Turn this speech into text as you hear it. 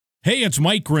Hey, it's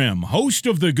Mike Grimm, host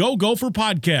of the Go Gopher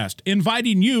podcast,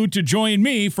 inviting you to join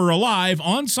me for a live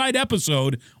on-site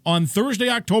episode on Thursday,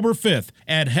 October 5th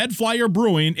at Head Flyer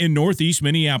Brewing in Northeast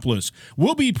Minneapolis.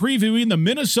 We'll be previewing the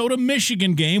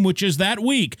Minnesota-Michigan game, which is that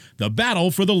week, the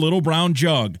battle for the Little Brown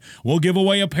Jug. We'll give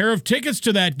away a pair of tickets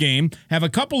to that game, have a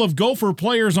couple of Gopher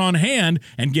players on hand,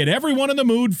 and get everyone in the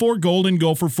mood for Golden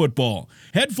Gopher football.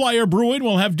 Head Flyer Brewing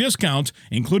will have discounts,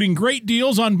 including great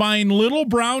deals on buying Little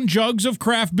Brown Jugs of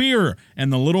craft beer.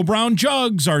 And the Little Brown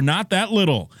Jugs are not that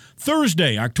little.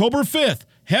 Thursday, October 5th,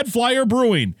 Head Flyer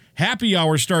Brewing. Happy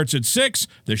hour starts at 6.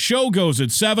 The show goes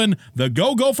at 7. The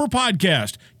Go Gopher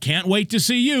podcast. Can't wait to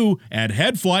see you at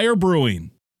Head Flyer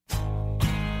Brewing.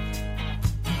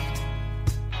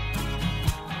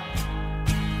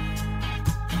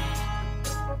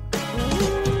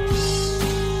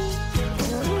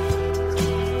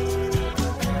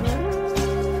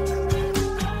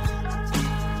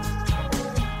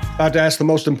 About to ask the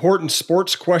most important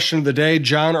sports question of the day.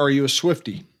 John, are you a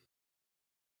Swiftie?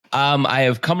 I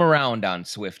have come around on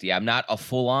Swiftie. I'm not a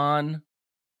full-on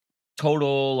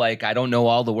total, I don't know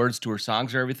all the words to her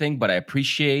songs or everything, but I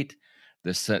appreciate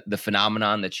the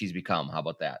phenomenon that she's become. How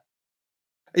about that?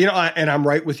 And I'm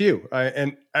right with you.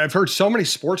 And I've heard so many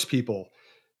sports people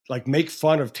make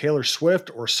fun of Taylor Swift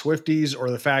or Swifties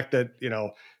or the fact that,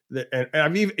 and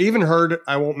I've even heard,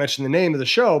 I won't mention the name of the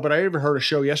show, but I even heard a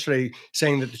show yesterday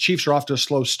saying that the Chiefs are off to a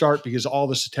slow start because all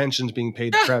this attention is being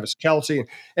paid to Travis Kelce.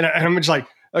 And I'm just like,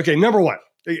 okay, number one,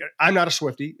 I'm not a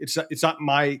Swiftie. It's not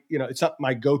my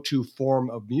go-to form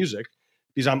of music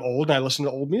because I'm old and I listen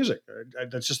to old music.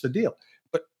 That's just the deal.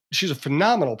 But she's a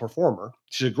phenomenal performer.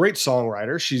 She's a great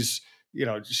songwriter. She's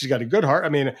got a good heart. I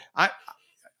mean, I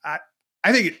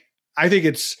think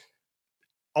it's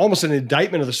almost an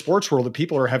indictment of the sports world that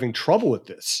people are having trouble with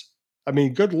this. I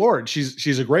mean, good Lord,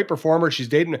 she's a great performer. She's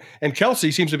dating, and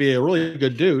Kelce seems to be a really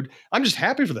good dude. I'm just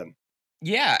happy for them.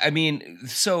 Yeah, I mean,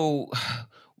 so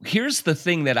here's the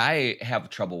thing that I have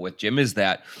trouble with, Jim, is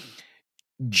that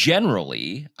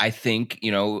generally, I think,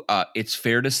 it's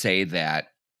fair to say that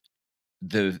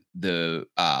the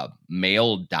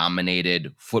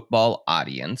male-dominated football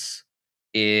audience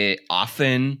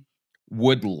often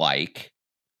would like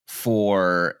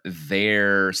for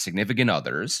their significant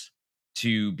others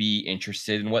to be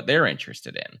interested in what they're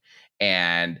interested in.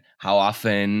 And how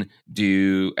often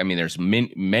there's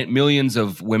millions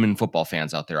of women football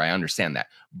fans out there. I understand that.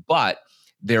 But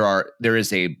there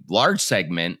is a large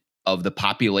segment of the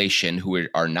population who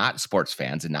are not sports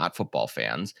fans and not football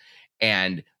fans.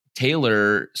 And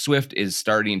Taylor Swift is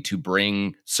starting to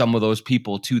bring some of those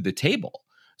people to the table.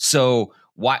 So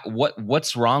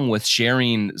what's wrong with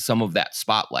sharing some of that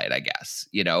spotlight, I guess?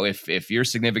 If your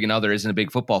significant other isn't a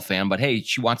big football fan, but hey,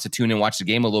 she wants to tune in and watch the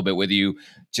game a little bit with you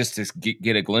just to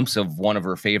get a glimpse of one of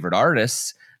her favorite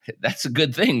artists, that's a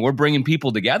good thing. We're bringing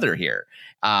people together here.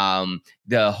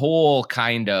 The whole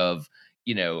kind of,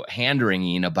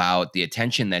 hand-wringing about the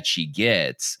attention that she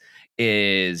gets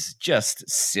is just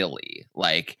silly.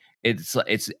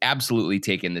 It's absolutely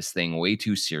taking this thing way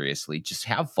too seriously. Just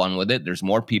have fun with it. There's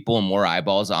more people and more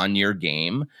eyeballs on your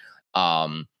game.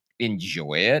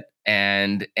 Enjoy it,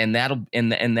 and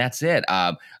that's it.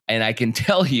 And I can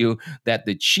tell you that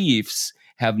the Chiefs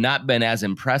have not been as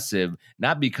impressive,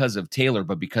 not because of Taylor,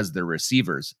 but because their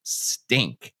receivers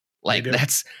stink.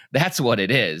 That's what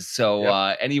it is. So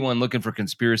yep. Anyone looking for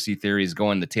conspiracy theories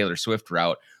going the Taylor Swift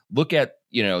route, look at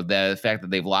the fact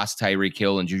that they've lost Tyreek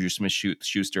Hill and Juju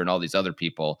Smith-Schuster and all these other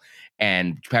people,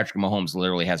 and Patrick Mahomes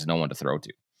literally has no one to throw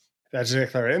to. That's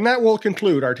exactly right. And that will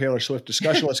conclude our Taylor Swift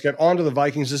discussion. Let's get on to the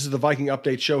Vikings. This is the Viking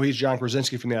Update Show. He's John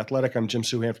Krasinski from The Athletic. I'm Jim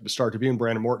Suhan from the Star Tribune.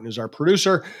 Brandon Morton is our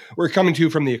producer. We're coming to you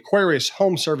from the Aquarius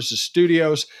Home Services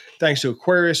studios. Thanks to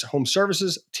Aquarius Home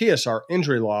Services, TSR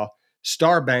Injury Law,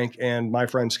 Star Bank, and my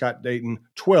friend Scott Dayton,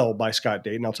 Twill by Scott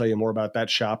Dayton. I'll tell you more about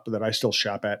that shop that I still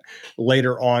shop at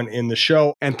later on in the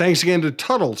show. And thanks again to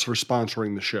Tuttles for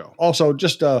sponsoring the show. Also,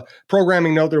 just a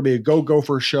programming note, there'll be a Go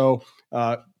Gopher show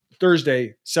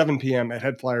Thursday, 7 p.m. at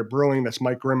Head Flyer Brewing. That's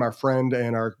Mike Grimm, our friend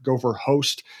and our Gopher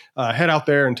host. Head out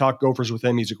there and talk Gophers with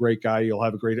him. He's a great guy. You'll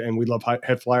have a great, and we love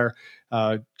Head Flyer.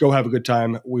 Go have a good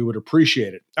time. We would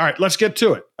appreciate it. All right, let's get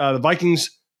to it. The Vikings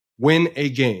win a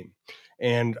game.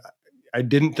 And I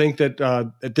didn't think that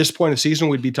at this point of the season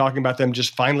we'd be talking about them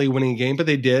just finally winning a game, but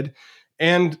they did.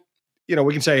 And,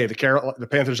 we can say hey, the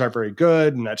Panthers aren't very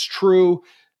good, and that's true.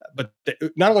 But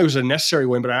not only was it a necessary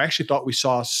win, but I actually thought we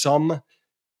saw some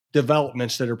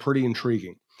developments that are pretty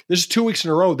intriguing. This is 2 weeks in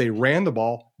a row. They ran the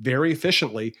ball very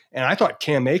efficiently, and I thought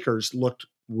Cam Akers looked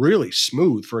really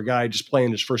smooth for a guy just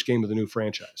playing his first game with a new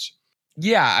franchise.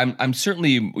 Yeah, I'm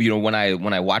certainly, when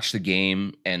I watched the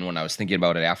game and when I was thinking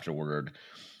about it afterward,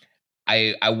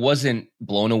 I wasn't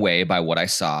blown away by what I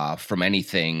saw from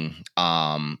anything,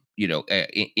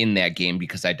 in that game,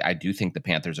 because I do think the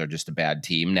Panthers are just a bad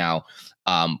team. Now,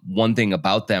 one thing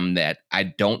about them that I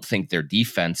don't think their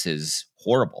defense is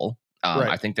horrible. I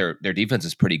Right. think their defense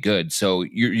is pretty good. So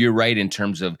you're right in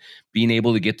terms of being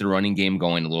able to get the running game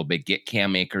going a little bit, get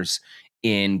Cam Akers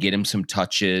in, get him some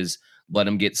touches, let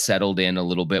him get settled in a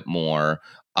little bit more,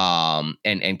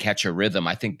 and catch a rhythm.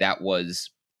 I think that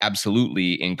was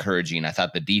absolutely encouraging. I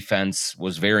thought the defense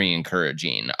was very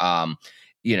encouraging.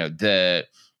 The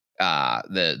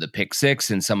pick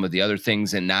six and some of the other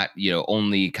things, and not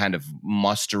only kind of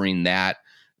mustering that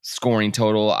scoring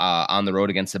total on the road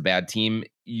against a bad team.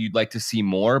 You'd like to see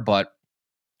more, but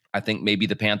I think maybe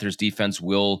the Panthers defense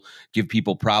will give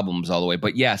people problems all the way.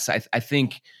 But yes, I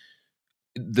think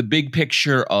the big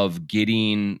picture of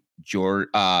getting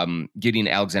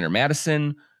Alexander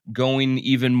Madison going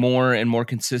even more and more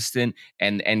consistent,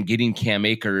 and getting Cam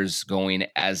Akers going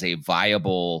as a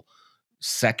viable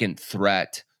second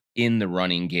threat in the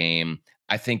running game,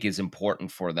 I think is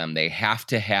important for them. They have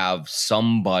to have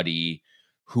somebody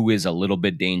who is a little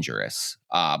bit dangerous,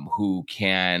 who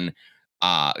can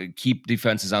keep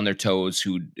defenses on their toes,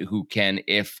 who can,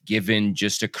 if given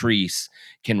just a crease,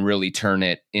 can really turn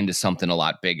it into something a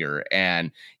lot bigger.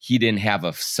 And he didn't have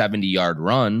a 70-yard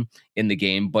run in the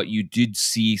game, but you did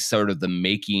see sort of the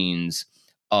makings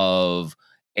of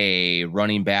a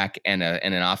running back and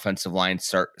an offensive line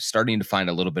starting to find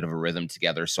a little bit of a rhythm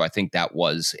together. So I think that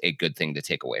was a good thing to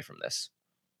take away from this.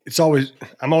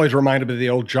 I'm always reminded of the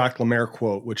old Jacques Lemaire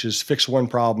quote, which is fix one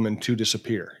problem and two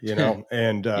disappear,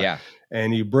 and Yeah.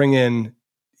 and you bring in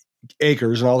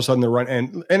Akers, and all of a sudden the run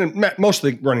and most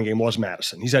of the running game was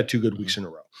Madison. He's had 2 good weeks in a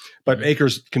row, but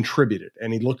Akers contributed,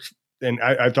 and he looked. And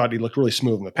I thought he looked really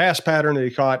smooth in the pass pattern that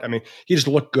he caught. I mean, he just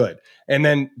looked good. And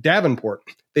then Davenport,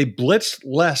 they blitzed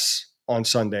less on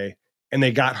Sunday, and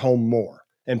they got home more.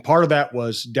 And part of that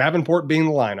was Davenport being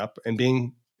the lineup and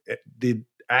being the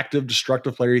active,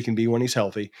 destructive player he can be when he's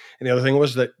healthy. And the other thing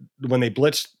was that when they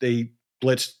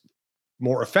blitzed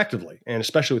more effectively, and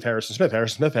especially with Harrison Smith.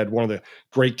 Harrison Smith had one of the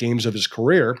great games of his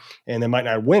career, and they might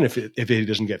not win if he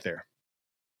doesn't get there.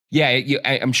 Yeah,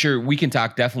 I'm sure we can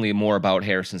talk definitely more about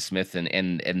Harrison Smith and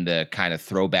the kind of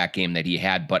throwback game that he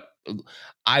had, but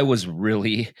I was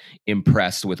really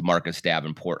impressed with Marcus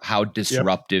Davenport, how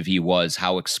disruptive he was,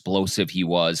 how explosive he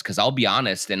was. Because I'll be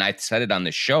honest, and I said it on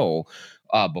the show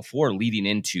before leading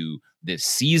into this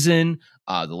season,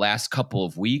 the last couple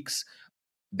of weeks,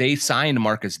 they signed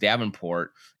Marcus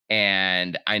Davenport,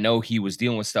 and I know he was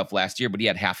dealing with stuff last year, but he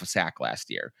had half a sack last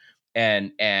year.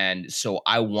 And so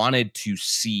I wanted to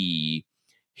see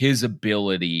his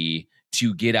ability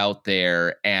to get out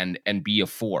there and be a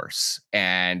force.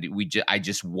 And I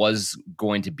just was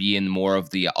going to be in more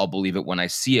of the I'll believe it when I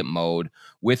see it mode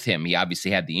with him. He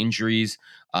obviously had the injuries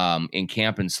in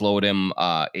camp and slowed him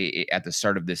at the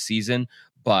start of this season,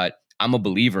 but I'm a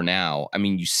believer now. I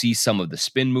mean, you see some of the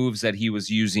spin moves that he was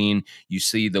using. You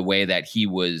see the way that he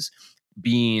was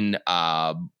being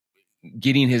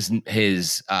getting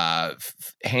his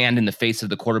hand in the face of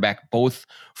the quarterback, both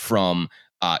from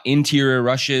interior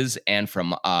rushes and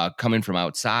from coming from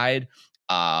outside.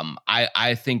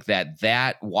 I think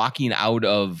that walking out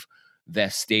of the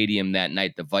stadium that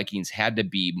night, the Vikings had to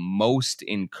be most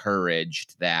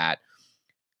encouraged that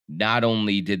not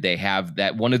only did they have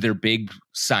that one of their big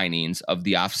signings of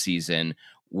the offseason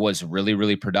was really,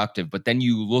 really productive, but then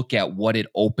you look at what it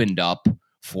opened up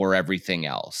for everything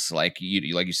else. Like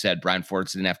you said, Brian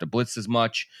Flores didn't have to blitz as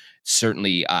much.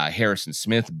 Certainly, Harrison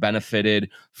Smith benefited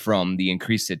from the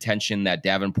increased attention that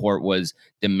Davenport was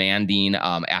demanding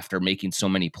after making so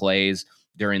many plays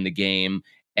during the game.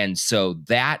 And so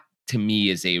that, to me,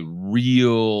 is a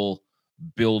real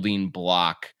building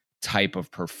block type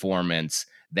of performance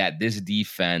that this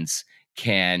defense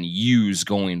can use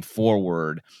going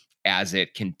forward as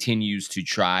it continues to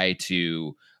try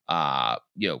to,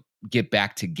 get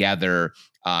back together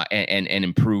and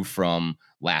improve from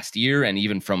last year and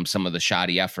even from some of the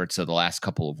shoddy efforts of the last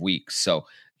couple of weeks. So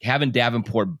having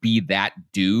Davenport be that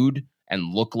dude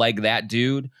and look like that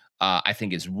dude, I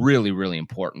think is really, really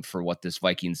important for what this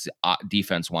Vikings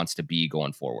defense wants to be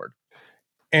going forward.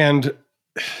 And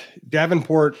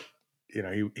Davenport,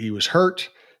 he was hurt.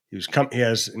 He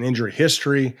has an injury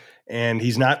history, and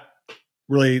he's not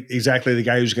really exactly the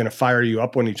guy who's going to fire you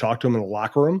up when you talk to him in the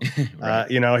locker room.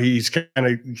 Right. He's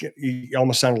he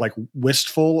almost sounded like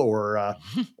wistful or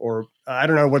I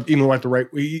don't know what the right,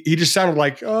 he just sounded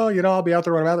like, I'll be out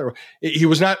there when I'm out there. He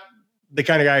was not the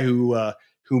kind of guy who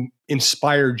who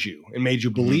inspired you and made you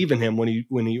believe in him when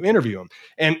you interview him.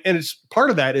 And it's part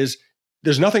of that is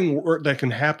there's nothing that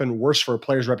can happen worse for a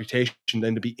player's reputation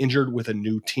than to be injured with a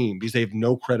new team because they have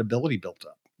no credibility built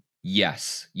up.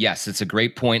 Yes, it's a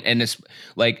great point. And it's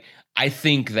like, I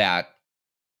think that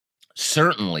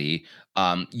certainly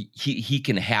he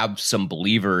can have some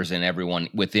believers and everyone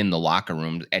within the locker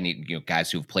room, any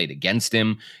guys who've played against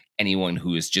him, anyone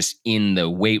who is just in the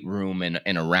weight room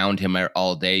and around him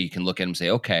all day. You can look at him and say,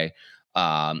 okay,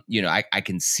 I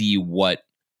can see what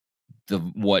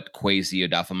Kwesi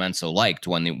Adofo-Mensah liked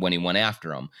when he went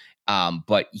after him.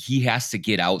 But he has to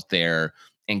get out there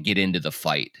and get into the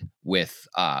fight with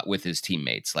his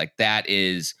teammates. Like, that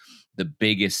is the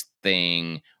biggest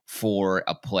thing for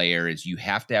a player, is you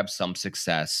have to have some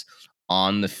success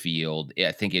on the field.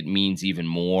 I think it means even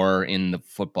more in the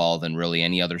football than really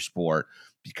any other sport,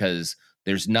 because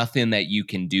there's nothing that you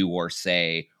can do or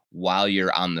say while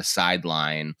you're on the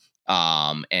sideline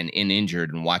and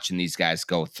injured and watching these guys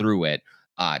go through it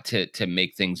to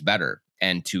make things better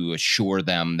and to assure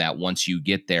them that once you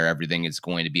get there, everything is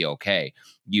going to be okay.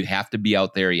 You have to be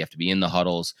out there. You have to be in the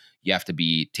huddles. You have to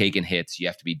be taking hits. You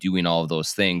have to be doing all of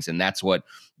those things. And that's what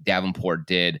Davenport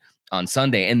did on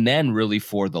Sunday. And then really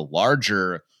for the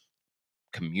larger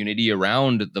community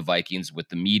around the Vikings, with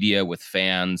the media, with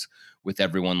fans, with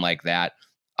everyone like that,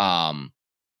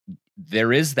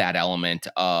 there is that element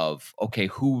of, okay,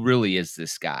 who really is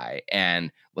this guy?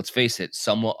 And let's face it,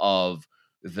 some of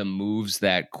the moves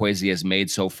that Kwesi has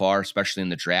made so far, especially in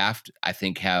the draft, I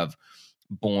think have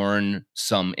borne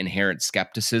some inherent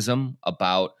skepticism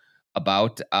about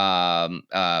kind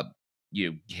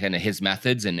of his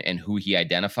methods and who he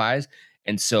identifies.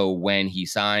 And so when he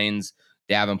signs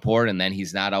Davenport and then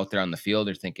he's not out there on the field,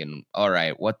 they're thinking, all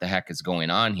right, what the heck is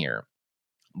going on here?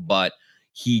 But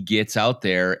he gets out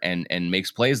there and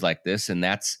makes plays like this, and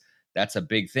that's a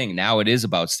big thing. Now it is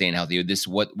about staying healthy. This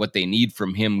what they need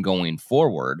from him going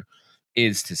forward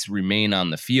is to remain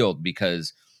on the field,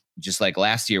 because just like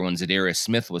last year when Zadarius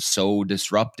Smith was so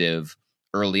disruptive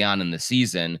early on in the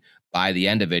season, by the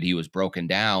end of it, he was broken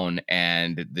down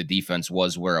and the defense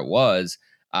was where it was.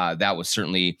 That was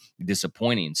certainly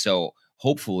disappointing. So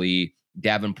hopefully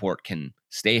Davenport can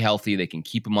stay healthy. They can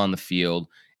keep him on the field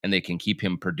and they can keep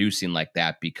him producing like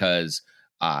that, because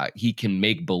he can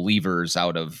make believers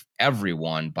out of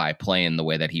everyone by playing the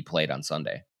way that he played on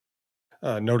Sunday.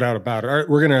 No doubt about it. All right,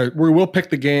 we will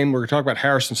pick the game. We're going to talk about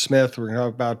Harrison Smith. We're going to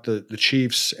talk about the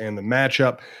Chiefs and the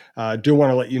matchup. I do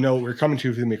want to let you know we're coming to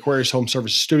you from the Aquarius Home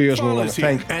Services Studios. We want to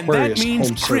thank Aquarius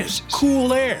Home Services.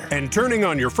 Cool air, and turning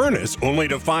on your furnace only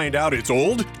to find out it's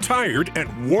old, tired,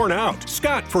 and worn out.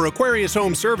 Scott for Aquarius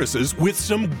Home Services with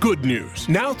some good news.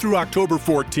 Now through October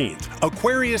 14th,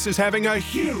 Aquarius is having a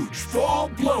huge fall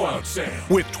blowout sale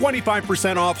with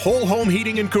 25% off whole home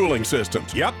heating and cooling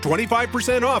systems. Yep,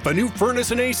 25% off a new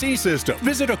furnace and AC system.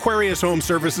 Visit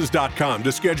AquariusHomeservices.com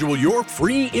to schedule your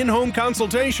free in-home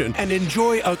consultation and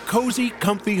enjoy a cozy,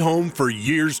 comfy home for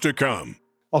years to come.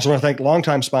 Also want to thank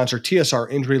longtime sponsor TSR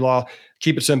Injury Law.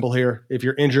 Keep it simple here. If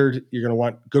you're injured, you're going to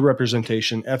want good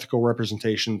representation, ethical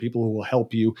representation, people who will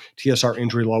help you. TSR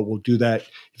Injury Law will do that.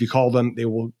 If you call them,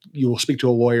 you will speak to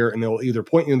a lawyer and they'll either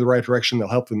point you in the right direction, they'll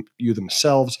help you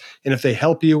themselves. And if they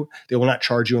help you, they will not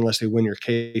charge you unless they win your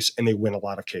case, and they win a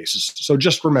lot of cases. So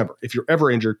just remember, if you're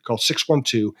ever injured, call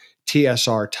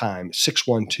 612-TSR-TIME,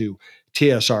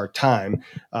 612-TSR-TIME.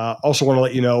 Also want to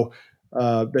let you know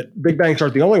that big banks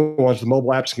aren't the only ones with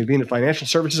mobile apps and convenient financial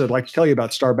services. I'd like to tell you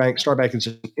about Star Bank. Star Bank is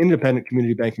an independent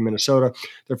community bank in Minnesota.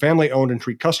 They're family-owned and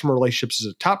treat customer relationships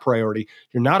as a top priority.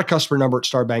 You're not a customer number at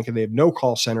Star Bank, and they have no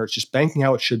call center. It's just banking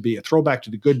how it should be, a throwback to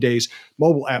the good days.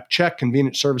 Mobile app check,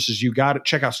 convenient services, you got it.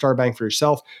 Check out Star Bank for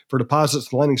yourself. For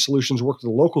deposits and lending solutions, work with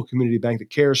a local community bank that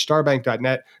cares.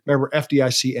 Starbank.net, member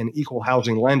FDIC and equal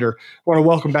housing lender. I want to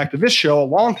welcome back to this show a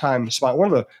longtime spot,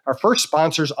 one of our first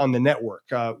sponsors on the network.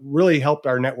 Really helped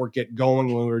our network get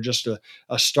going when we were just a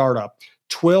startup.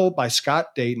 Twill by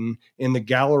Scott Dayton in the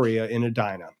Galleria in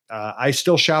Edina. I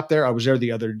still shop there. I was there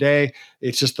the other day.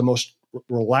 It's just the most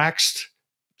relaxed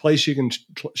place you can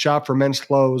shop for men's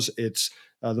clothes. It's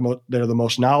they're the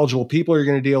most knowledgeable people you're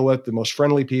going to deal with, the most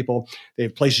friendly people. They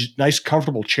have places, nice,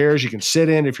 comfortable chairs you can sit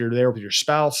in if you're there with your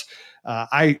spouse.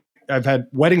 I've had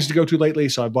weddings to go to lately,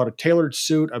 so I bought a tailored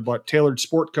suit. I bought tailored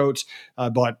sport coats. I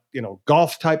bought,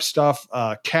 golf type stuff,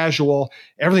 casual.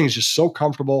 Everything is just so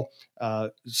comfortable,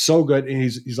 so good. And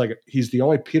he's the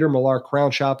only Peter Millar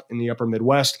crown shop in the upper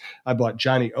Midwest. I bought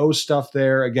Johnny O's stuff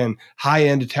there. Again,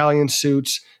 high-end Italian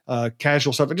suits,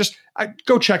 casual stuff.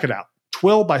 Go check it out.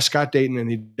 Twill by Scott Dayton in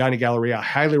the Edina Galleria. I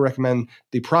highly recommend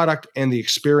the product and the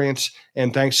experience.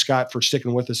 And thanks, Scott, for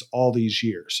sticking with us all these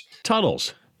years.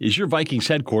 Tuttle's is your Vikings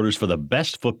headquarters for the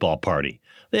best football party.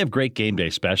 They have great game day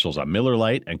specials on Miller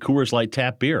Lite and Coors Light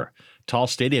tap beer. Tall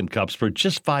stadium cups for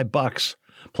just $5.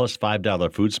 Plus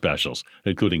 $5 food specials,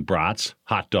 including brats,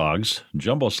 hot dogs,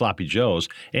 jumbo sloppy joes,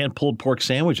 and pulled pork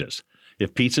sandwiches.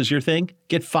 If pizza's your thing,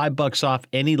 get $5 off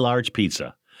any large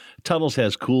pizza. Tuttle's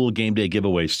has cool game day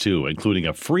giveaways too, including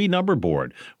a free number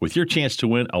board with your chance to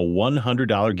win a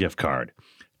 $100 gift card.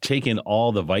 Take in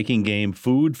all the Viking game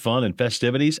food, fun, and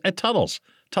festivities at Tuttle's.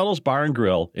 Tuttle's Bar and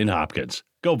Grill in Hopkins.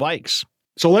 Go Vikes!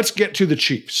 So let's get to the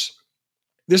Chiefs.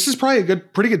 This is probably a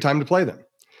pretty good time to play them.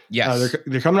 Yes.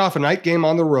 They're coming off a night game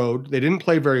on the road. They didn't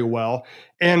play very well.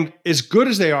 And as good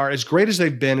as they are, as great as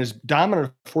they've been, as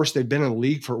dominant a force they've been in the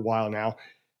league for a while now,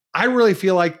 I really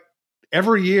feel like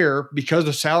every year, because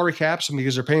of salary caps and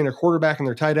because they're paying their quarterback and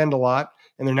their tight end a lot,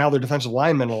 and they're now their defensive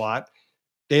linemen a lot,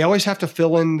 they always have to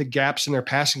fill in the gaps in their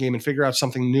passing game and figure out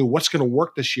something new. What's going to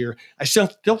work this year? I still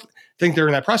think they're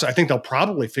in that process. I think they'll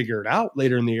probably figure it out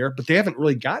later in the year, but they haven't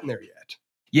really gotten there yet.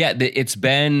 Yeah, it's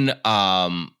been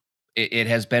it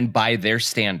has been by their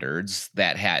standards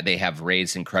that they have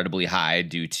raised incredibly high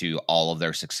due to all of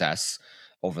their success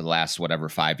over the last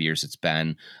 5 years it's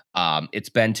been. It's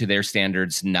been to their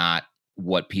standards, not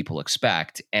what people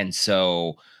expect. And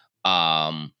so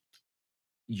I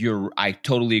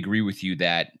totally agree with you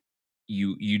that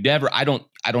you never, I don't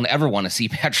ever want to see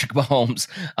Patrick Mahomes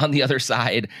on the other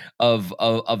side of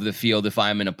the field if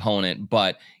I'm an opponent,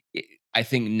 but I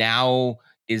think now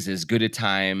is as good a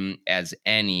time as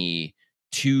any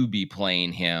to be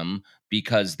playing him,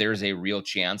 because there's a real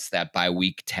chance that by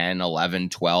week 10, 11,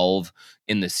 12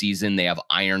 in the season, they have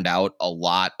ironed out a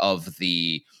lot of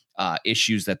the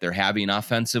issues that they're having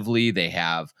offensively. They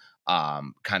have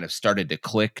kind of started to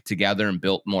click together and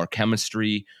built more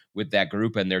chemistry with that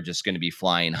group, and they're just going to be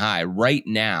flying high. Right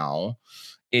now,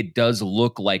 it does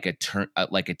look like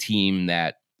a team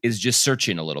that is just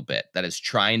searching a little bit, that is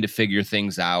trying to figure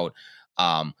things out,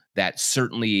 that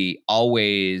certainly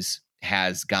always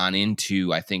has gone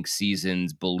into, I think,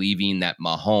 seasons believing that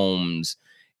Mahomes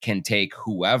can take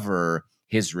whoever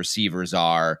his receivers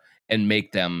are and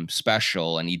make them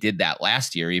special. And he did that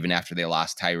last year, even after they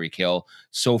lost Tyreek Hill.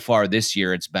 So far this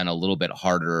year, it's been a little bit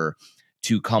harder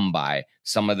to come by.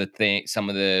 Some of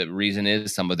the reason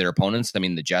is some of their opponents. I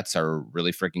mean, the Jets are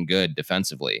really freaking good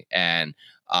defensively. And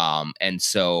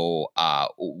so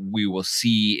we will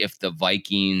see if the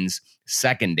Vikings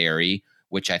secondary,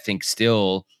 which I think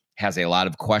still has a lot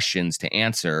of questions to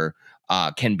answer,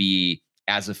 can be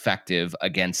as effective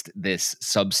against this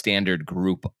substandard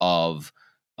group of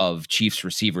Chiefs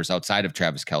receivers outside of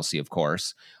Travis Kelce, of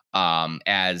course,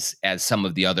 as some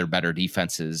of the other better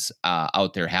defenses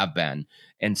out there have been.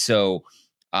 And so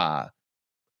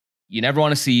you never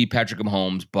want to see Patrick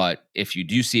Mahomes, but if you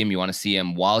do see him, you want to see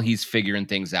him while he's figuring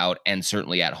things out, and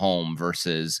certainly at home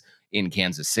versus in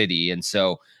Kansas City. And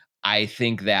so I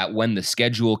think that when the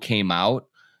schedule came out,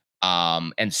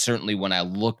 and certainly when I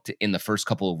looked in the first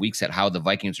couple of weeks at how the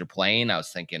Vikings are playing, I was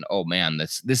thinking, oh man,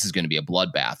 this is going to be a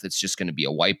bloodbath. It's just going to be a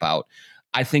wipeout.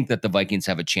 I think that the Vikings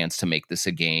have a chance to make this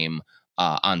a game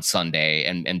on Sunday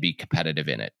and be competitive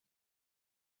in it.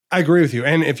 I agree with you.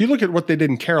 And if you look at what they did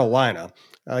in Carolina,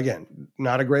 again,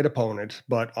 not a great opponent,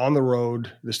 but on the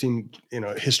road, this team,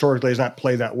 historically has not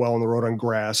played that well on the road on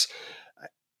grass.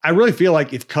 I really feel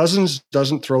like if Cousins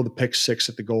doesn't throw the pick six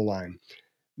at the goal line,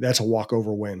 that's a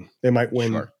walkover win. They might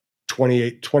win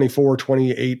 24,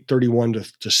 28, 31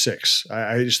 to 6.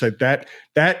 I just think that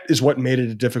is what made it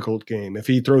a difficult game. If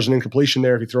he throws an incompletion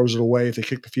there, if he throws it away, if they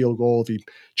kick the field goal, if he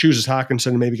chooses Hockenson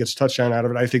and maybe gets a touchdown out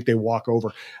of it, I think they walk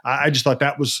over. I just thought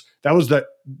that was that,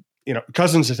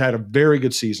 Cousins has had a very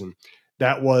good season.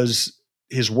 That was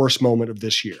his worst moment of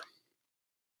this year.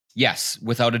 Yes,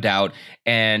 without a doubt.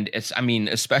 And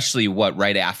especially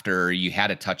right after you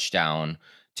had a touchdown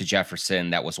to Jefferson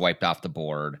that was wiped off the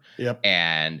board. Yep.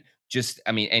 And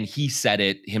and he said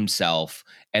it himself.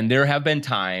 And there have been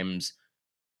times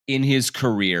in his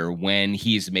career when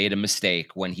he's made a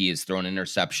mistake, when he has thrown an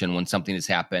interception, when something has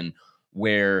happened,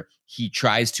 where he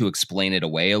tries to explain it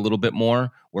away a little bit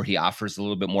more, where he offers a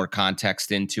little bit more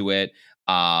context into it.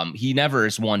 He never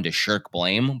is one to shirk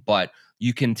blame, but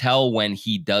you can tell when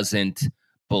he doesn't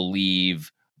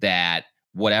believe that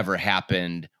whatever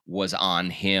happened was on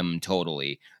him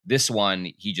totally. This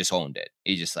one, he just owned it.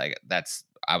 He just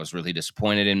I was really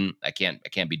disappointed in. I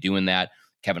can't be doing that.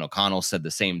 Kevin O'Connell said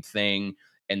the same thing.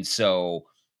 And so,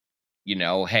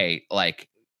 hey,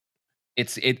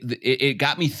 it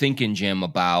got me thinking, Jim,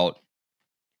 about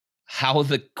how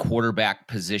the quarterback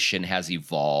position has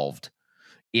evolved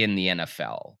in the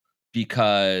NFL,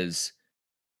 because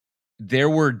there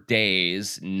were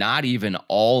days not even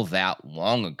all that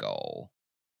long ago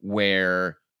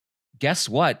where, guess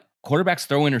what? Quarterbacks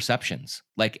throw interceptions.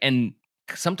 And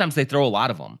sometimes they throw a lot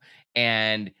of them.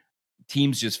 And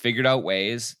teams just figured out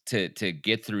ways to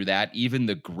get through that. Even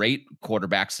the great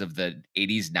quarterbacks of the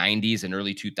 80s, 90s, and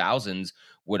early 2000s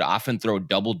would often throw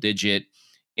double-digit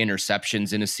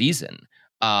interceptions in a season.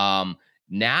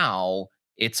 Now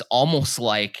it's almost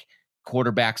like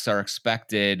quarterbacks are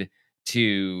expected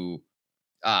to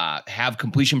have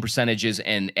completion percentages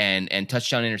and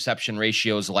touchdown interception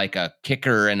ratios like a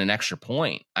kicker and an extra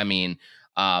point. I mean,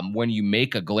 when you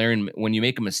make a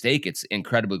mistake, it's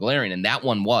incredibly glaring. And that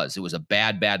one it was a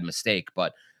bad mistake,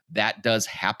 but that does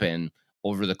happen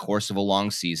over the course of a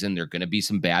long season. There are going to be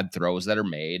some bad throws that are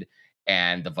made,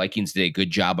 and the Vikings did a good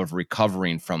job of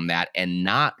recovering from that and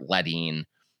not letting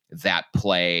that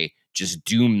play just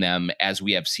doom them, as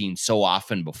we have seen so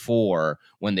often before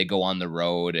when they go on the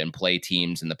road and play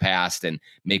teams in the past and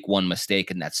make one mistake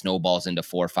and that snowballs into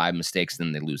 4 or 5 mistakes,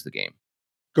 then they lose the game.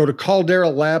 Go to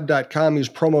calderalab.com, use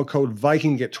promo code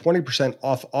Viking, get 20%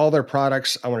 off all their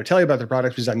products. I want to tell you about their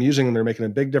products because I'm using them. They're making a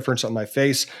big difference on my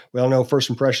face. We all know first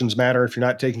impressions matter. If you're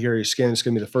not taking care of your skin, it's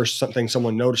going to be the first thing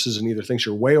someone notices and either thinks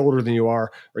you're way older than you are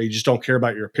or you just don't care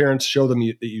about your appearance. Show them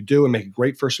that you do and make a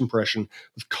great first impression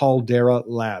with Caldera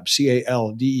Lab,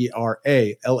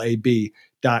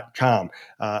 CALDERALAB.com.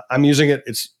 I'm using it.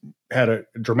 It's had a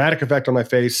dramatic effect on my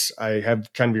face. I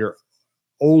have kind of your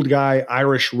old guy,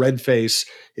 Irish red face.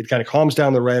 It kind of calms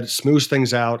down the red, smooths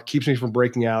things out, keeps me from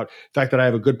breaking out. The fact that I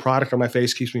have a good product on my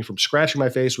face keeps me from scratching my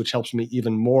face, which helps me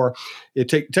even more. It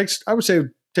takes, I would say,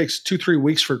 takes 2-3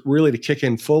 weeks for it really to kick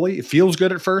in fully. It feels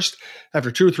good at first. After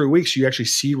 2 or 3 weeks, you actually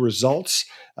see results.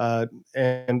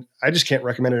 And I just can't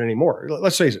recommend it anymore.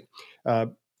 Let's face it.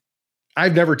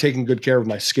 I've never taken good care of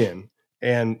my skin.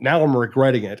 And now I'm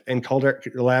regretting it. And Caldera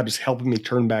Lab is helping me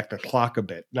turn back the clock a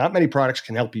bit. Not many products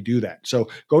can help you do that. So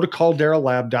go to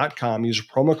calderalab.com, use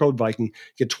promo code Viking,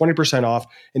 get 20% off,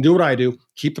 and do what I do.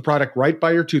 Keep the product right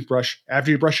by your toothbrush.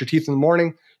 After you brush your teeth in the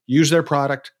morning, use their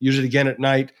product. Use it again at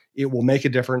night. It will make a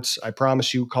difference. I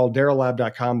promise you.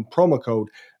 Calderalab.com, promo code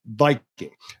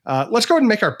Viking. Let's go ahead and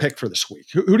make our pick for this week.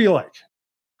 Who do you like?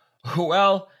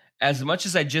 Well, as much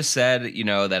as I just said,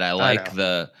 that I like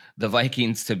the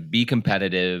Vikings to be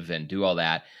competitive and do all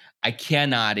that, I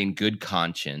cannot in good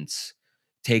conscience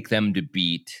take them to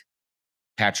beat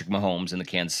Patrick Mahomes and the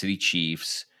Kansas City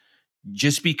Chiefs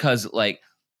just because,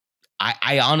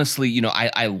 I honestly,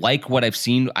 I like what I've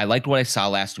seen. I liked what I saw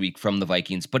last week from the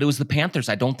Vikings, but it was the Panthers.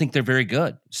 I don't think they're very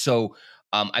good. So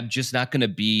I'm just not going to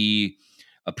be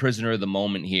a prisoner of the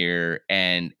moment here,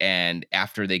 and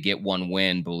after they get one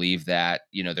win, believe that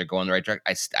they're going the right direction.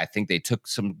 I think they took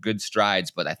some good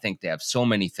strides, but I think they have so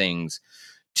many things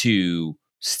to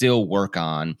still work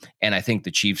on. And I think the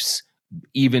Chiefs,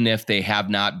 even if they have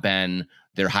not been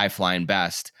their high flying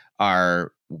best,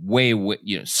 are way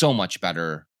so much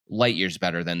better, light years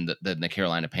better than the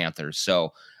Carolina Panthers.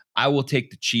 So I will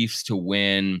take the Chiefs to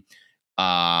win.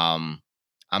 I'm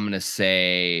going to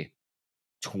say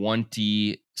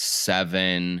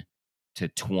 27-21.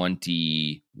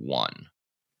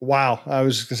 Wow, I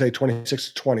was going to say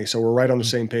 26-20, so we're right on the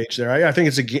same page there. I think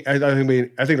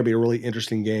it'll be a really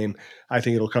interesting game. I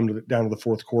think it'll come down to the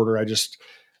fourth quarter. I'm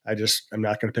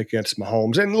not going to pick against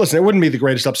Mahomes. And listen, it wouldn't be the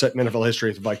greatest upset in NFL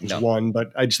history if the Vikings won,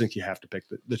 but I just think you have to pick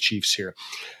the Chiefs here.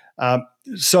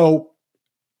 So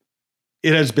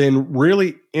it has been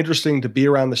really interesting to be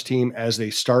around this team as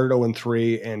they started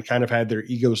 0-3 and kind of had their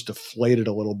egos deflated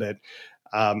a little bit.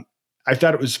 I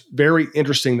thought it was very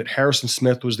interesting that Harrison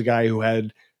Smith was the guy who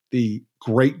had the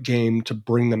great game to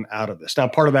bring them out of this. Now,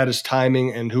 part of that is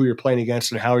timing and who you're playing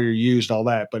against and how you're used and all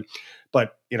that. But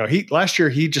last year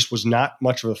he just was not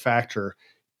much of a factor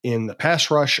in the pass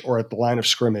rush or at the line of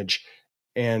scrimmage.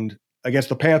 And against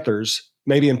the Panthers,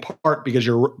 maybe in part because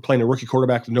you're playing a rookie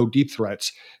quarterback with no deep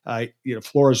threats,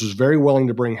 Flores was very willing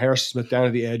to bring Harrison Smith down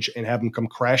to the edge and have him come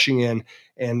crashing in.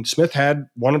 And Smith had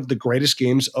one of the greatest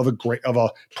games of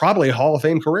probably a Hall of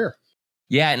Fame career.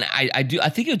 Yeah, and I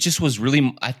think it just was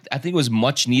really, I think it was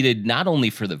much needed, not only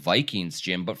for the Vikings,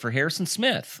 Jim, but for Harrison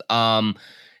Smith.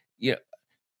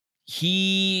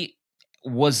 He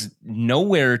was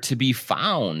nowhere to be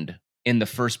found in the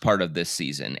first part of this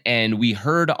season. And we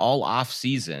heard all off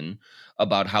season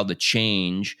about how the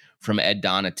change from Ed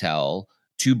Donatel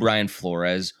to Brian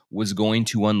Flores was going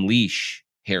to unleash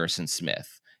Harrison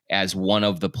Smith as one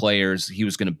of the players. He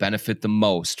was going to benefit the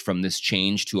most from this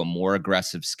change to a more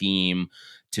aggressive scheme,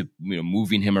 to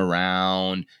moving him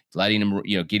around, letting him,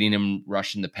 getting him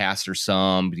rushing the passer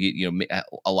some,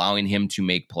 allowing him to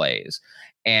make plays.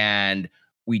 And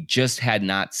we just had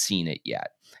not seen it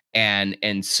yet.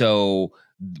 And so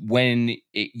when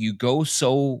you go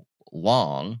so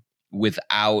long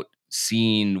without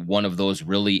seeing one of those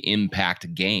really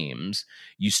impact games,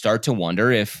 you start to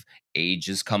wonder if age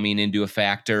is coming into a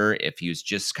factor, if he was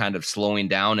just kind of slowing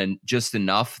down and just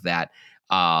enough that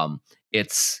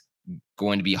it's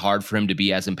going to be hard for him to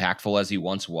be as impactful as he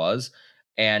once was.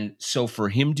 And so for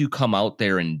him to come out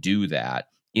there and do that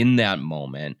in that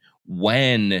moment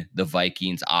when the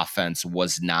Vikings offense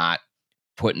was not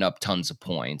putting up tons of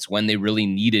points, when they really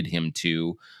needed him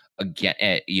to, again,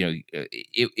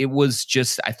 it was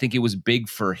just, I think it was big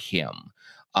for him.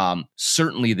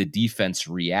 Certainly the defense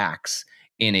reacts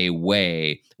in a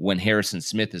way when Harrison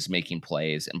Smith is making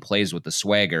plays and plays with the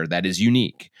swagger that is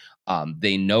unique.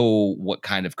 They know what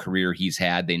kind of career he's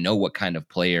had. They know what kind of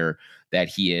player that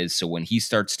he is. So when he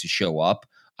starts to show up,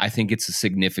 I think it's a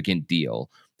significant deal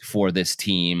for this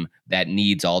team that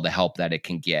needs all the help that it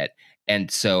can get. And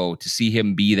so to see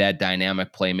him be that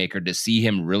dynamic playmaker, to see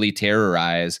him really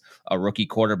terrorize a rookie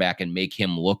quarterback and make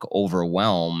him look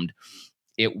overwhelmed,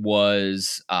 it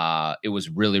was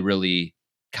really, really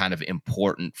kind of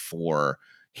important for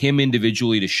him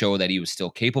individually to show that he was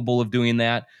still capable of doing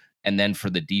that. And then for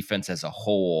the defense as a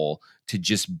whole to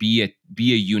just be a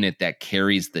unit that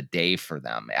carries the day for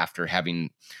them after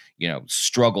having,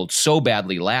 struggled so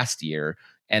badly last year.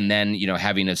 And then,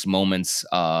 having his moments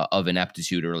of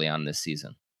ineptitude early on this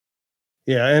season.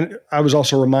 Yeah. And I was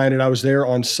also reminded, I was there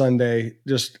on Sunday,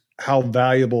 just how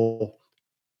valuable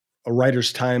a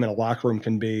writer's time in a locker room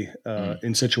can be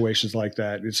in situations like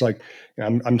that. It's like,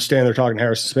 I'm standing there talking to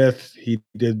Harrison Smith. He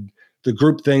did the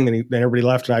group thing, then everybody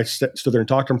left, and I stood there and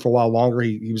talked to him for a while longer.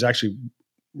 He was actually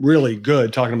really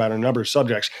good talking about a number of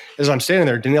subjects. As I'm standing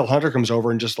there, Danielle Hunter comes over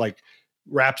and just like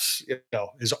wraps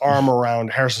his arm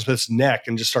around Harrison Smith's neck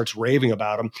and just starts raving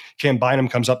about him. Cam Bynum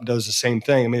comes up and does the same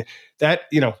thing. I mean, that,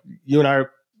 you and I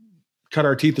cut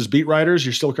our teeth as beat writers.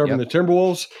 You're still covering the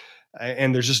Timberwolves,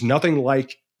 and there's just nothing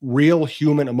like real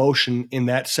human emotion in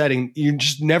that setting. You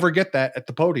just never get that at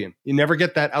the podium. You never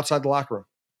get that outside the locker room.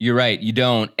 You're right. You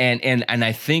don't. And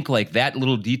I think like that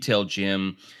little detail,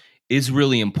 Jim, is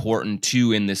really important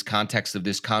too in this context of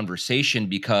this conversation,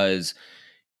 because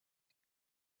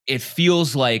it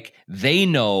feels like they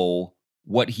know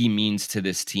what he means to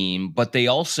this team, but they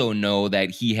also know that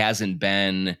he hasn't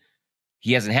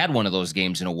had one of those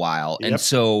games in a while. Yep. And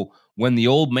so when the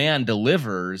old man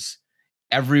delivers,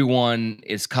 everyone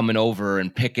is coming over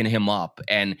and picking him up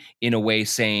and in a way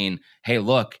saying, hey,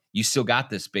 look, you still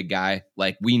got this, big guy.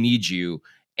 Like, we need you.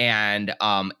 And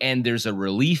there's a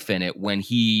relief in it when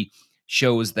he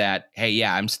shows that, hey,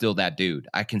 yeah, I'm still that dude.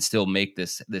 I can still make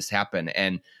this happen.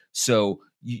 And so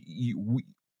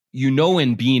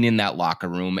in being in that locker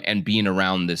room and being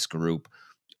around this group,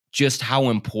 just how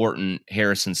important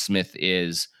Harrison Smith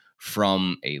is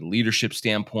from a leadership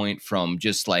standpoint, from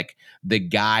just like the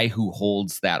guy who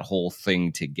holds that whole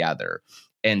thing together.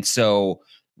 And so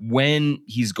when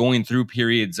he's going through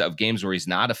periods of games where he's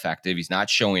not effective, he's not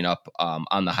showing up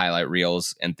on the highlight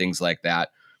reels and things like that,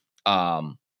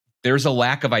 there's a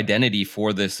lack of identity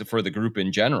for the group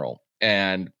in general.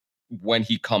 And when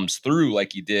he comes through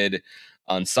like he did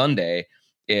on Sunday,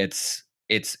 it's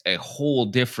a whole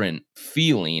different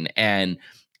feeling. And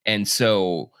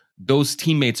so those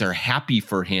teammates are happy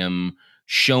for him,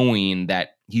 showing that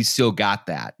he's still got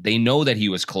that. They know that he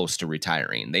was close to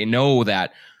retiring. They know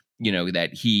that, that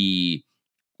he,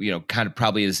 kind of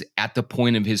probably is at the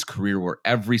point of his career where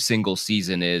every single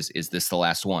season is this the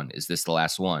last one? Is this the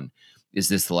last one? Is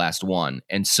this the last one?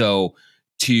 And so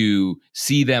to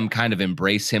see them kind of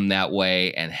embrace him that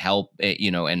way and help,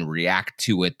 and react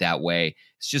to it that way,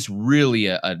 it's just really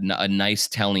a nice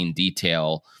telling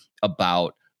detail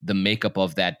about the makeup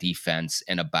of that defense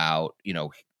and about,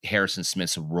 Harrison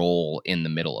Smith's role in the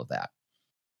middle of that.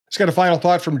 Let's get a final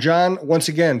thought from John. Once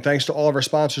again, thanks to all of our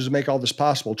sponsors who make all this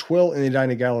possible. Twill in the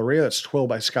Edina Galleria. That's Twill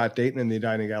by Scott Dayton in the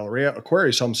Edina Galleria.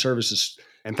 Aquarius Home Services.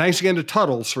 And thanks again to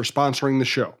Tuttles for sponsoring the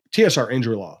show. TSR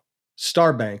Injury Law,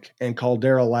 Starbank, and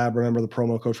Caldera Lab. Remember, the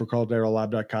promo code for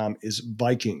calderalab.com is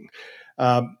Viking.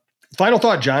 Final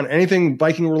thought, John. Anything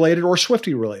Viking related or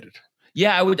Swiftie related?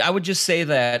 Yeah, I would just say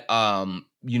that,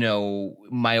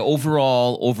 my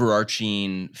overall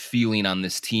overarching feeling on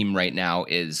this team right now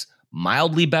is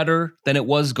mildly better than it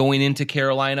was going into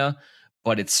Carolina,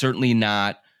 but it's certainly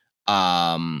not,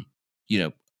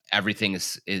 everything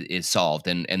is solved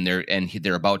and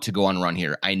they're about to go on a run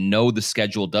here. I know the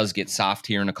schedule does get soft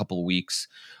here in a couple of weeks,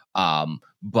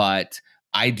 but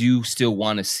I do still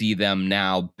want to see them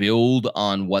now build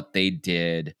on what they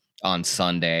did on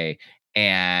Sunday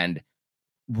and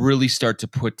really start to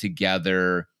put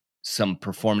together some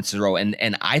performances in a row.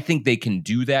 And I think they can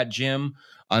do that, Jim,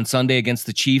 on Sunday against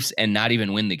the Chiefs and not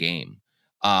even win the game.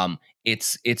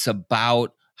 It's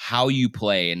about how you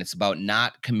play, and it's about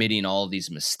not committing all of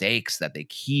these mistakes that they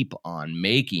keep on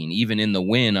making. Even in the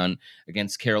win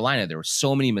against Carolina, there were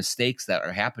so many mistakes that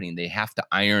are happening. They have to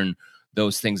iron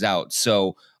those things out.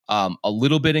 So a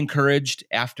little bit encouraged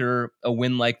after a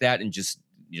win like that, and just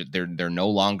they're no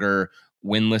longer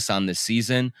winless on this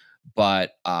season.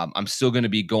 But I'm still going to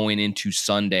be going into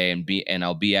Sunday and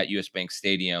I'll be at US Bank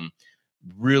Stadium,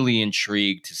 really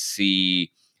intrigued to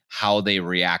see how they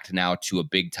react now to a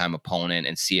big time opponent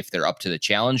and see if they're up to the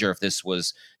challenge or if this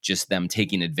was just them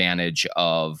taking advantage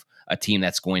of a team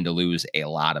that's going to lose a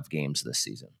lot of games this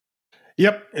season.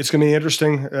 Yep, it's going to be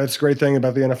interesting. That's a great thing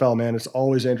about the NFL, man. It's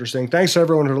always interesting. Thanks to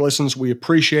everyone who listens. We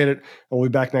appreciate it. And we'll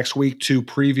be back next week to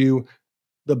preview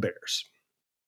the Bears.